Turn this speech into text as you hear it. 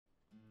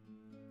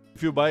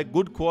If you buy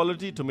good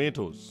quality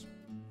tomatoes,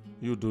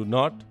 you do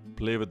not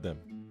play with them.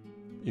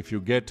 If you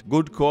get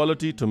good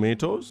quality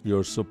tomatoes,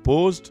 you're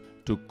supposed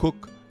to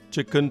cook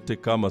chicken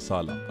tikka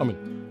masala. I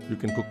mean, you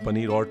can cook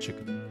paneer or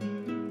chicken.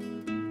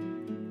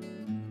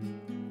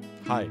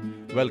 Hi,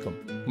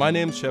 welcome. My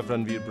name is Chef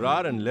Ranveer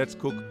Brar and let's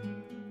cook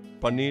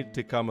Paneer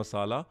Tikka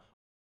Masala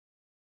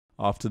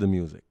after the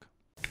music.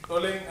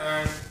 Rolling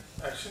and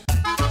action.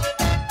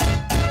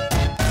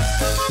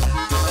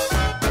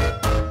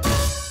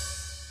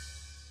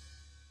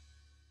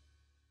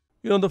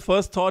 You know, the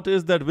first thought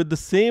is that with the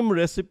same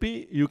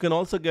recipe, you can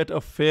also get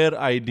a fair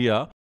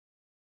idea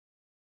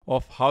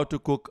of how to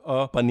cook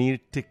a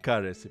Paneer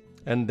Tikka recipe.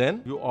 And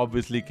then you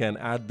obviously can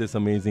add this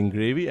amazing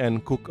gravy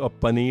and cook a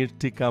Paneer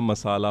Tikka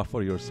Masala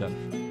for yourself.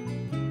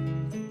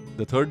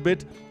 The third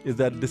bit is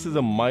that this is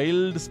a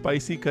mild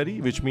spicy curry,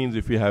 which means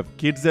if you have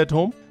kids at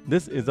home,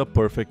 this is a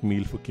perfect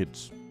meal for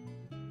kids.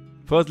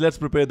 First, let's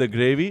prepare the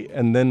gravy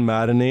and then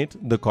marinate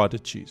the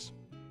cottage cheese.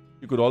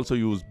 You could also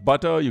use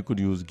butter, you could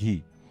use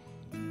ghee.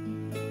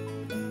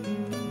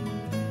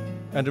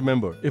 And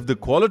remember, if the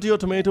quality of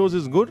tomatoes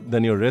is good,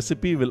 then your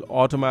recipe will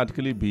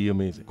automatically be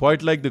amazing.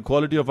 Quite like the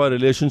quality of our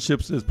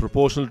relationships is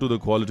proportional to the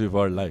quality of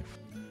our life.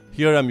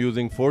 Here I'm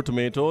using 4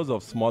 tomatoes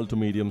of small to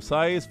medium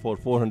size for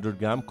 400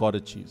 gram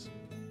cottage cheese.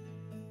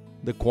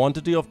 The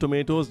quantity of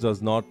tomatoes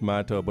does not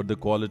matter, but the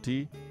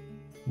quality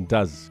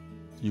does.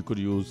 You could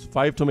use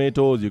 5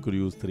 tomatoes, you could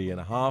use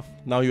 3.5.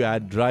 Now you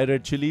add dry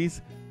red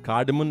chilies,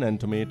 cardamom and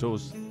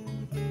tomatoes.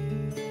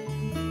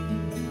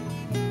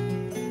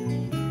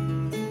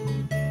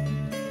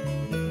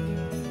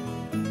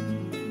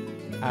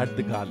 Add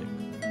the garlic.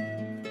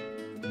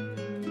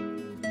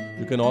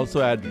 You can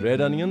also add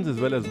red onions as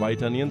well as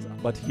white onions,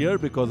 but here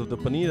because of the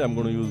paneer I'm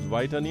going to use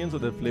white onions so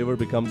the flavor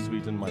becomes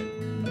sweet and mild.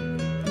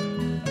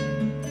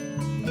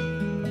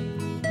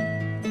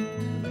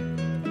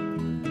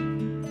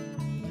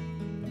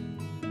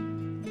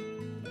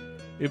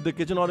 If the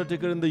kitchen order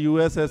ticker in the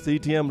US has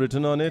CTM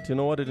written on it, you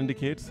know what it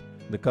indicates?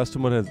 The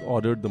customer has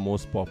ordered the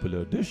most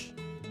popular dish,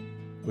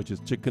 which is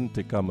chicken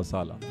tikka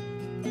masala.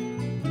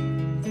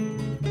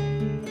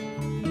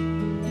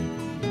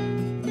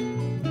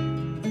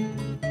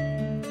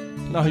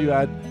 Now you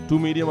add 2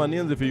 medium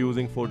onions if you're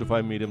using 4 to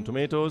 5 medium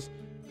tomatoes.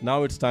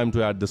 Now it's time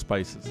to add the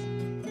spices.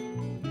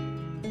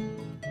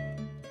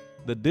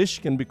 The dish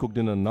can be cooked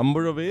in a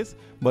number of ways,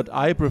 but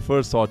I prefer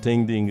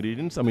sauteing the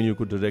ingredients. I mean, you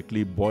could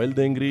directly boil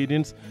the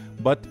ingredients,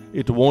 but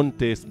it won't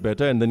taste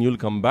better. And then you'll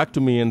come back to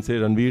me and say,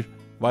 Ranveer,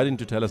 why didn't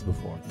you tell us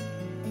before?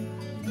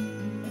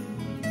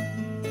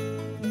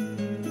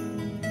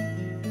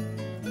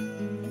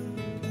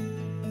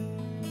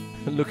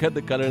 Look at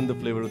the color and the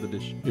flavor of the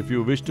dish. If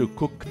you wish to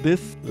cook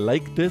this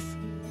like this,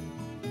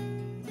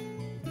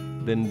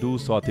 then do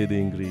saute the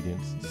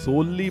ingredients.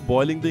 Solely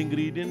boiling the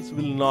ingredients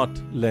will not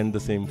lend the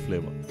same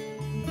flavor.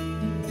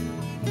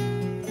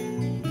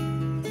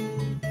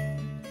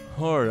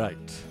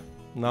 Alright,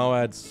 now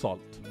add salt.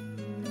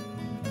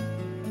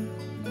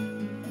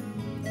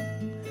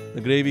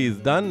 The gravy is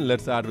done.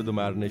 Let's add with the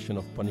marination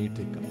of Paneer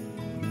Tikka.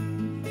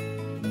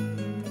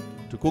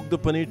 To cook the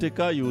Paneer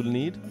Tikka, you will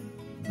need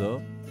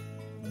the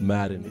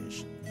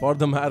marination. For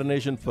the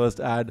marination, first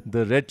add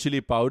the red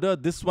chili powder.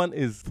 This one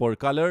is for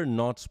color,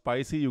 not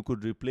spicy. You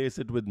could replace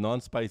it with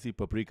non-spicy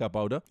paprika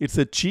powder. It's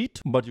a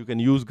cheat, but you can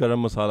use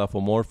garam masala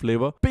for more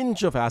flavor.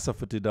 Pinch of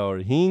asafoetida or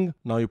hing.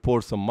 Now you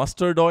pour some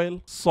mustard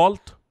oil,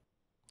 salt,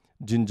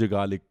 ginger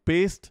garlic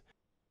paste,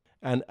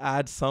 and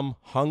add some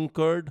hung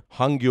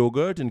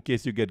yogurt. In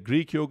case you get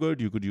Greek yogurt,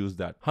 you could use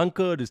that. Hung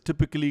curd is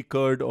typically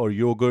curd or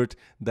yogurt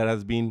that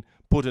has been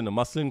put in a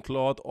muslin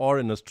cloth or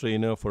in a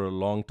strainer for a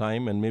long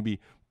time and maybe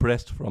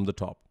pressed from the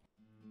top.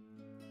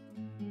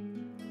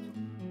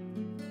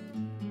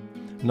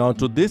 Now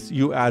to this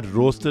you add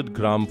roasted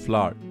gram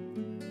flour.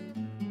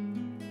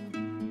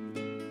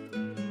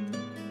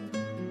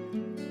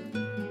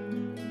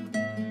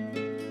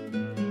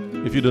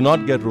 If you do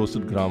not get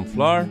roasted gram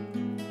flour,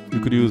 you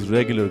could use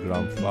regular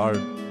gram flour.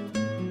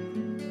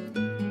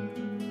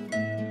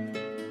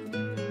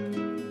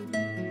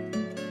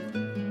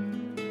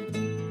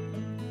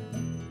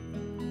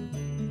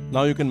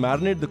 Now you can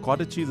marinate the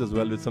cottage cheese as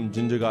well with some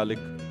ginger garlic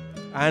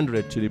and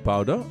red chili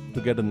powder to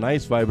get a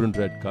nice vibrant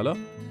red color.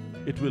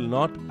 It will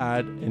not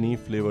add any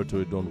flavor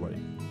to it, don't worry.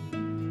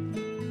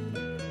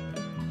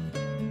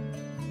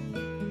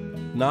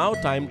 Now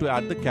time to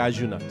add the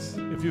cashew nuts.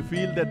 If you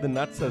feel that the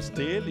nuts are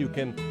stale, you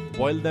can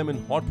boil them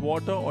in hot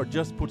water or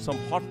just put some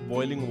hot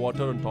boiling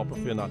water on top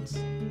of your nuts.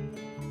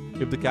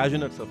 If the cashew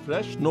nuts are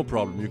fresh, no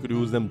problem. You could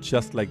use them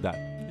just like that.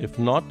 If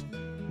not,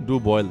 do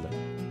boil them.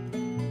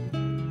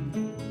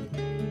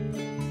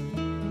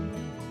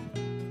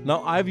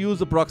 Now I've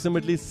used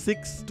approximately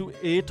 6 to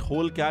 8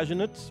 whole cashew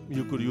nuts.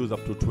 You could use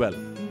up to 12.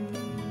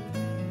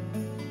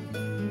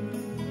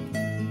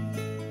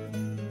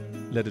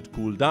 Let it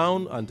cool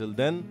down. Until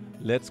then,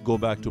 let's go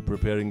back to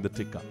preparing the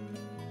tikka.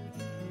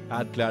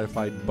 Add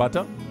clarified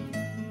butter.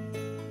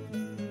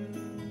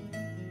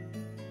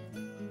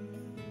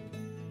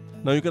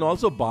 Now you can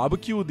also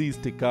barbecue these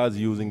tikkas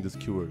using the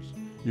skewers.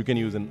 You can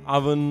use an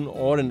oven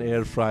or an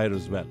air fryer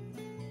as well.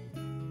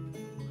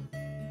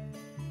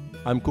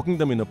 I'm cooking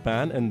them in a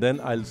pan and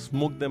then I'll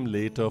smoke them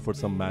later for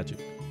some magic.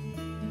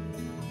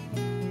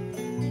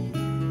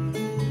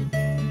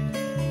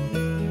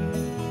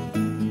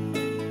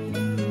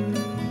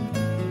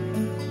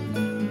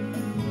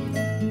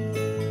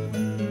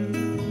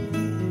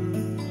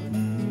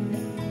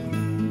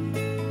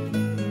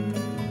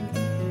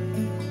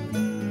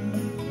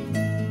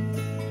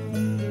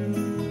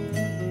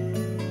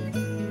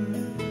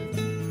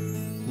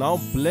 Now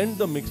blend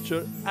the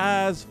mixture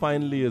as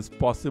finely as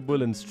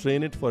possible and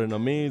strain it for an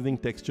amazing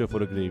texture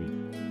for a gravy.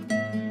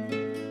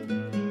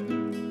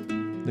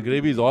 The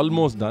gravy is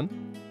almost done.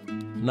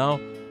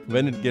 Now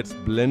when it gets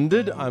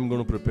blended, I'm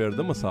going to prepare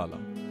the masala.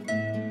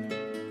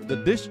 The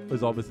dish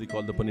is obviously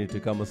called the Paneer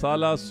Tikka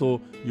Masala, so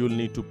you'll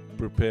need to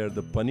prepare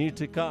the Paneer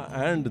Tikka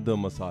and the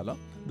masala.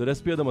 The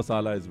recipe of the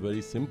masala is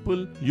very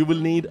simple. You will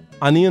need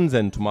onions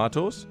and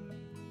tomatoes.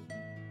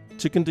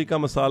 Chicken tikka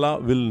masala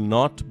will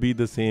not be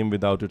the same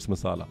without its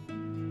masala.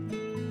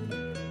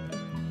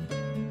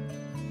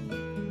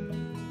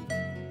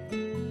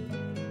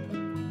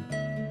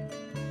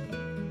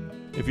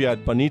 If you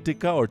add paneer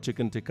tikka or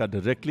chicken tikka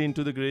directly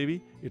into the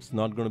gravy, it's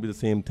not going to be the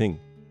same thing.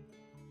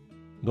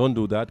 Don't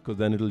do that, because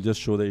then it'll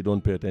just show that you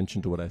don't pay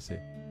attention to what I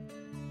say.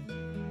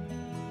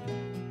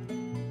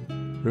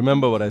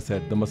 Remember what I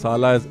said, the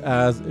masala is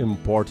as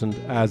important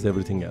as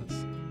everything else.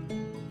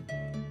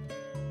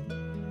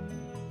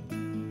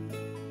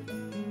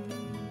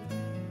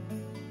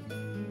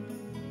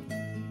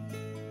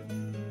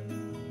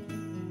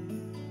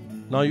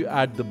 Now you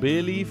add the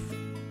bay leaf,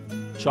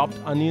 chopped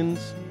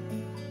onions.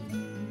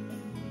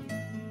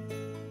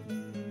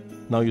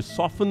 Now you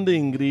soften the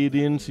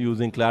ingredients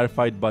using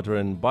clarified butter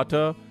and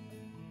butter.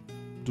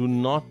 Do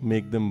not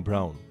make them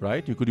brown,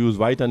 right? You could use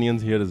white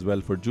onions here as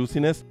well for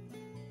juiciness.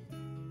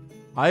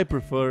 I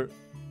prefer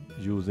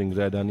using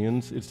red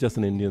onions. It's just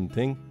an Indian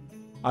thing.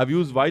 I've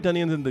used white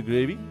onions in the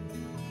gravy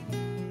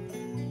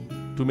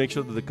to make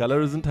sure that the color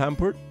isn't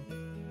hampered.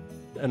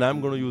 And I'm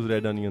going to use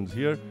red onions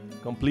here.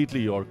 Completely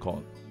your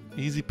call.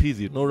 Easy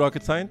peasy, no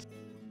rocket science.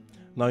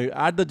 Now you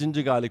add the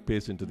ginger garlic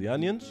paste into the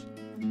onions.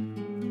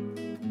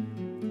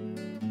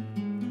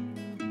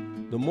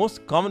 The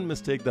most common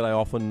mistake that I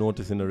often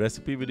notice in the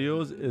recipe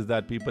videos is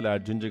that people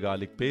add ginger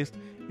garlic paste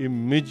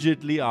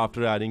immediately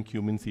after adding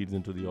cumin seeds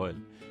into the oil.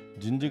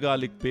 Ginger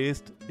garlic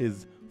paste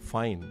is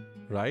fine,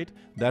 right?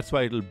 That's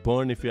why it'll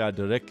burn if you add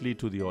directly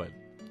to the oil.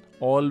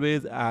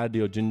 Always add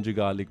your ginger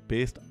garlic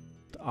paste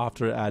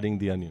after adding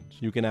the onions.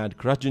 You can add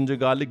crushed ginger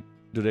garlic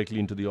directly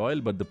into the oil,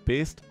 but the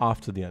paste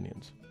after the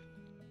onions.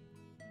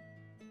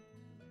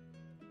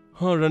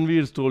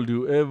 Ranveer's told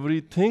you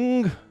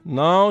everything.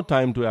 Now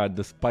time to add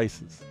the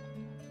spices.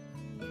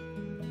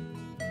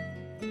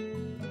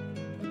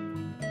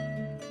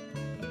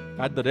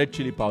 Add the red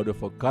chili powder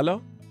for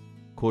color,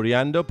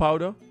 coriander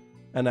powder,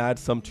 and add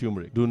some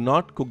turmeric. Do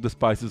not cook the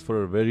spices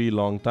for a very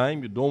long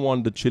time. You don't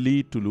want the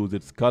chili to lose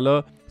its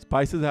color.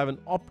 Spices have an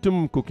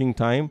optimum cooking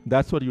time.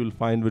 That's what you will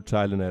find with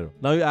trial and error.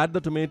 Now you add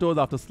the tomatoes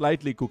after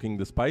slightly cooking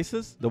the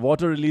spices. The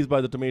water released by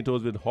the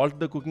tomatoes will halt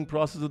the cooking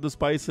process of the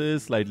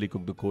spices. Slightly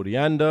cook the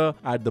coriander.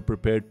 Add the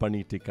prepared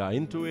paneer tikka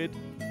into it.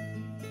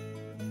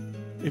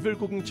 If you're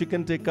cooking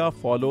chicken tikka,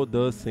 follow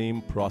the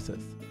same process.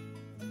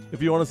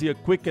 If you want to see a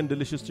quick and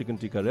delicious chicken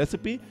tikka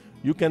recipe,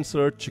 you can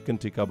search Chicken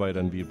Tikka by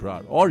Ranveer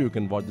Brar, or you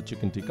can watch the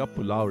Chicken Tikka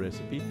Pulao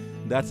recipe.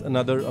 That's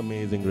another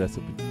amazing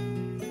recipe.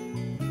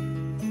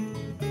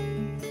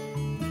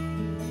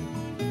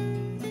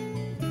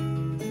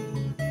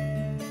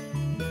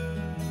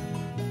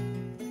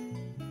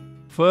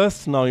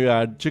 First, now you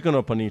add chicken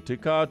or paneer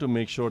tikka to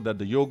make sure that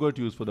the yogurt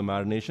used for the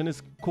marination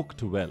is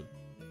cooked well.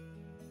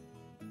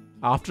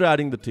 After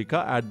adding the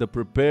tikka, add the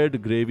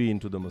prepared gravy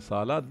into the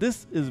masala.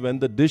 This is when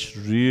the dish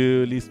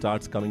really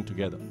starts coming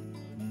together.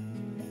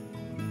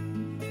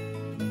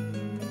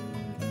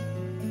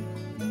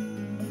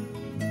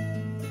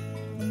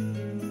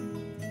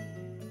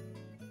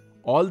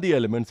 All the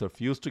elements are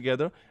fused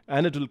together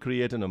and it will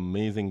create an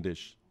amazing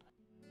dish.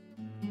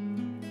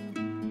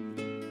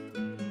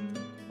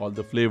 All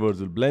the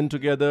flavors will blend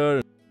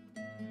together.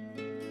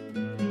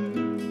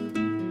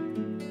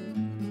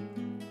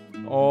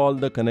 All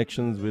the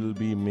connections will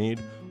be made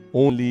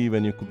only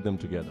when you cook them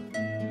together.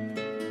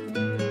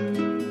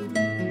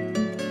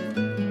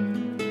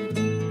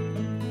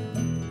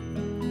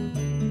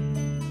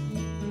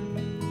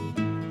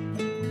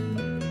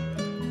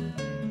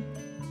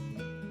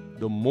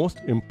 The most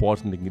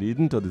important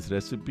ingredient of this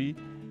recipe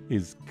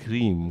is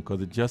cream,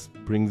 because it just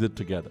brings it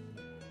together.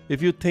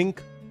 If you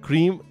think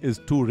cream is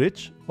too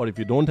rich, or if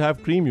you don't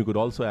have cream, you could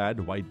also add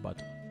white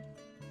butter.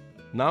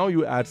 Now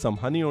you add some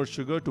honey or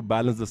sugar to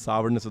balance the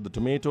sourness of the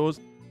tomatoes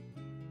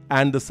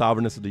and the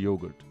sourness of the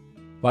yogurt.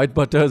 White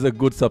butter is a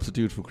good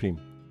substitute for cream.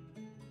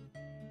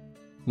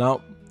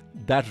 Now,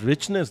 that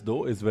richness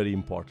though is very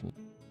important.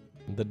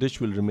 The dish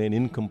will remain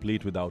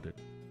incomplete without it.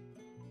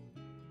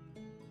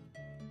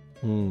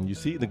 You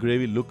see, the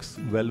gravy looks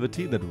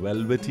velvety. That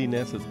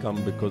velvetiness has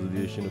come because of the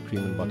addition of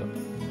cream and butter.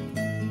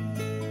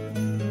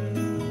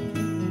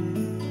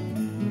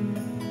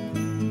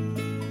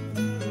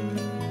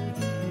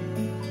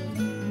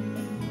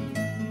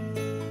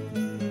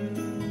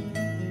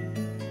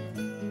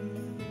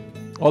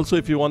 Also,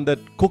 if you want that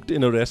cooked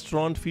in a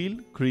restaurant feel,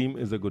 cream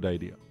is a good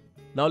idea.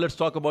 Now let's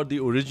talk about the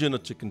origin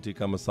of chicken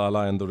tikka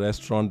masala and the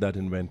restaurant that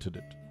invented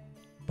it.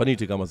 Paneer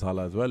Tikka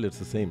Masala as well, it's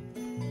the same.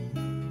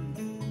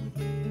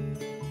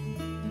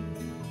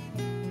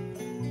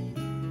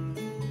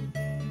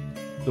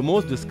 The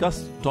most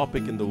discussed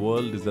topic in the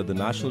world is that the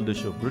national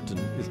dish of Britain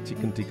is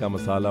chicken tikka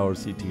masala or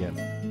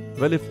CTM.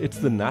 Well, if it's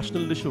the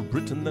national dish of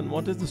Britain, then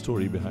what is the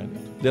story behind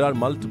it? There are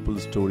multiple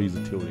stories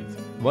and theories.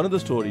 One of the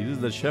stories is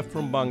that a chef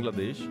from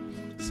Bangladesh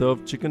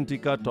served chicken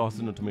tikka tossed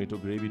in a tomato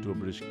gravy to a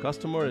British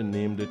customer and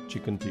named it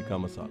chicken tikka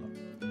masala.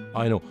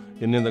 I know,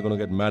 Indians are going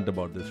to get mad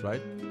about this,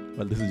 right?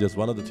 Well, this is just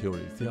one of the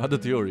theories. The other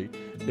theory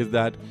is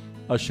that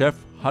a chef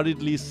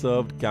hurriedly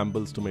served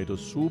Campbell's tomato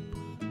soup,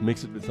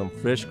 mixed it with some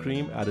fresh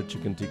cream, added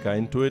chicken tikka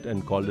into it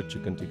and called it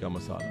chicken tikka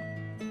masala.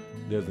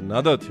 There's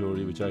another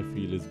theory which I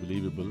feel is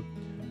believable,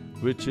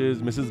 which is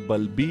Mrs.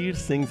 Balbir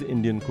Singh's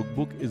Indian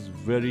cookbook is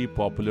very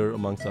popular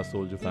amongst our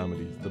soldier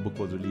families. The book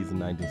was released in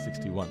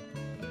 1961.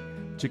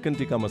 Chicken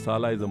tikka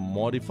masala is a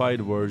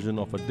modified version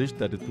of a dish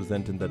that is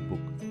present in that book.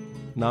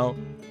 Now,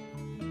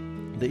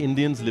 the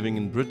Indians living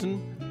in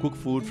Britain cook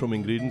food from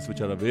ingredients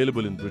which are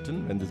available in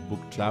Britain. When this book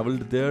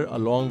traveled there,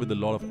 along with a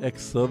lot of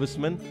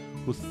ex-servicemen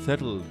who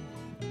settled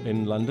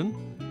in London,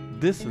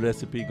 this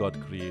recipe got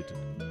created,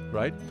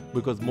 right?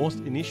 Because most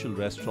initial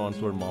restaurants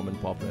were mom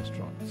and pop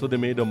restaurants. So they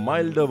made a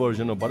milder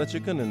version of butter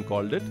chicken and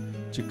called it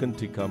chicken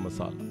tikka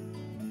masala.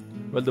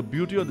 Well, the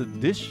beauty of the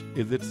dish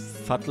is its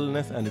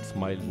subtleness and its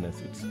mildness.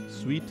 It's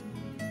sweet,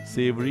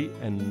 savory,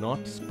 and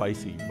not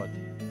spicy, but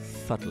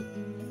subtle.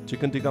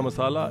 Chicken tikka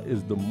masala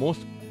is the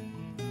most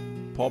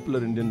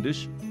popular Indian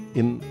dish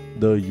in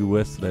the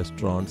US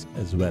restaurants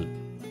as well.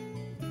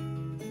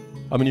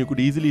 I mean, you could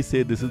easily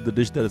say this is the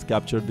dish that has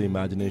captured the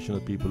imagination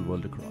of people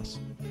world across.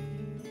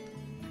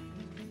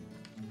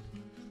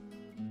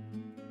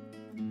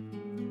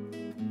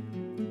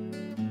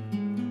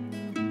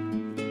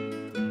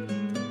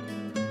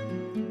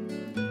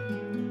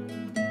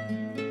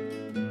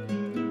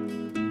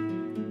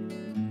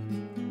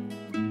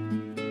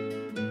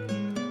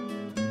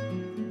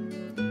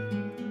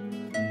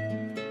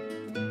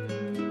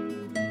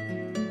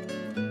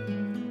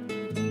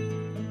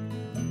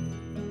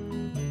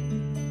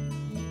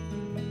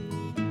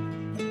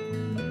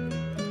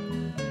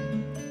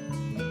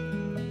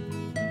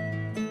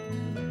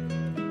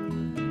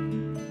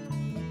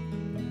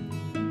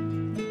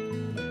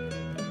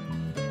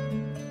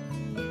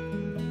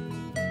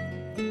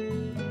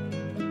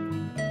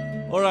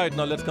 Alright,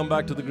 now let's come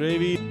back to the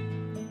gravy.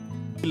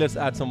 Let's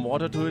add some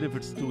water to it. If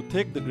it's too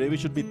thick, the gravy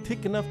should be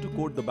thick enough to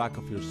coat the back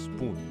of your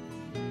spoon.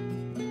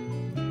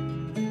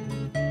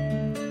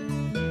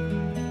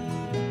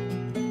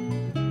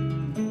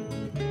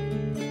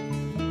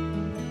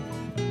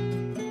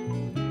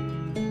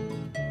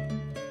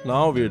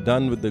 Now we're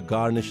done with the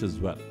garnish as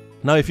well.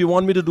 Now, if you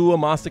want me to do a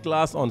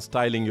masterclass on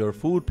styling your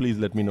food, please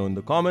let me know in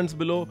the comments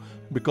below,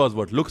 because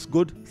what looks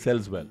good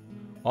sells well.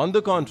 On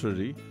the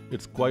contrary,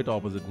 it's quite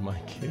opposite in my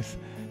case.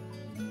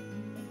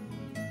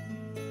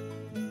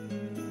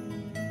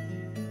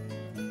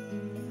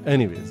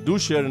 Anyways, do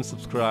share and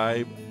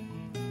subscribe.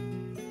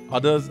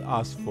 Others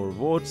ask for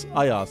votes,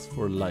 I ask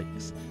for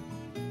likes.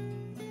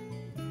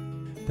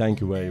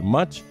 Thank you very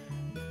much.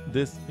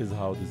 This is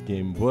how this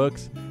game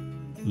works.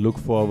 Look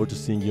forward to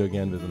seeing you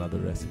again with another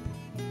recipe.